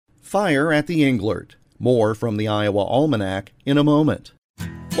Fire at the Englert. More from the Iowa Almanac in a moment.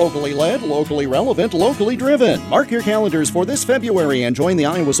 Locally led, locally relevant, locally driven. Mark your calendars for this February and join the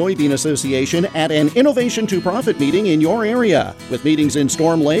Iowa Soybean Association at an Innovation to Profit meeting in your area. With meetings in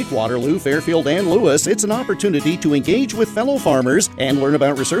Storm Lake, Waterloo, Fairfield, and Lewis, it's an opportunity to engage with fellow farmers and learn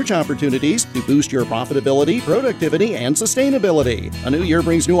about research opportunities to boost your profitability, productivity, and sustainability. A new year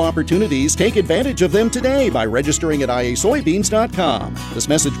brings new opportunities. Take advantage of them today by registering at iasoybeans.com. This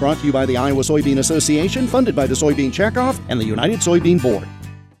message brought to you by the Iowa Soybean Association, funded by the Soybean Checkoff and the United Soybean Board.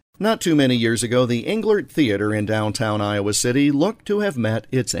 Not too many years ago, the Englert Theater in downtown Iowa City looked to have met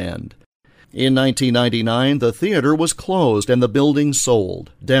its end. In 1999, the theater was closed and the building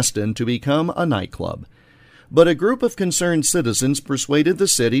sold, destined to become a nightclub. But a group of concerned citizens persuaded the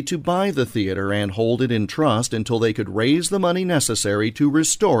city to buy the theater and hold it in trust until they could raise the money necessary to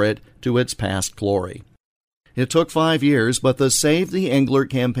restore it to its past glory. It took 5 years, but the Save the Englert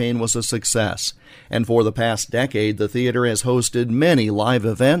campaign was a success, and for the past decade, the theater has hosted many live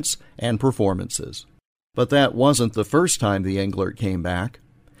events and performances. But that wasn't the first time the Englert came back.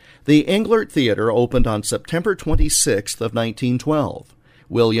 The Englert Theater opened on September 26th of 1912.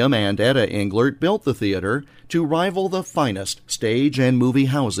 William and Etta Englert built the theater to rival the finest stage and movie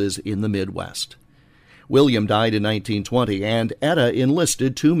houses in the Midwest. William died in 1920, and Etta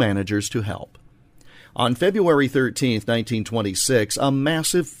enlisted 2 managers to help. On February 13, 1926, a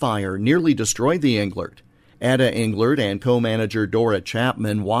massive fire nearly destroyed the Englert. Etta Englert and co-manager Dora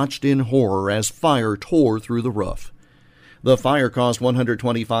Chapman watched in horror as fire tore through the roof. The fire caused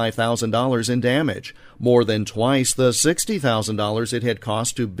 $125,000 in damage, more than twice the $60,000 it had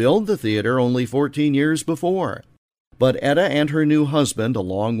cost to build the theater only 14 years before. But Etta and her new husband,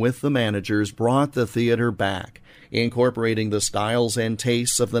 along with the managers, brought the theater back, incorporating the styles and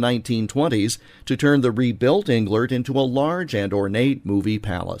tastes of the 1920s to turn the rebuilt Englert into a large and ornate movie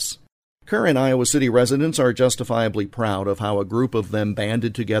palace. Current Iowa City residents are justifiably proud of how a group of them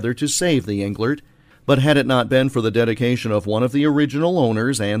banded together to save the Englert, but had it not been for the dedication of one of the original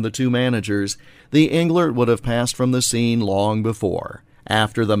owners and the 2 managers, the Englert would have passed from the scene long before,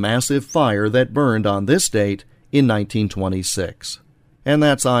 after the massive fire that burned on this date in 1926. And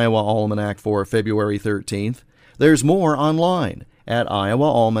that's Iowa Almanac for February 13th. There's more online at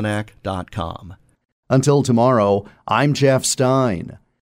iowaalmanac.com. Until tomorrow, I'm Jeff Stein.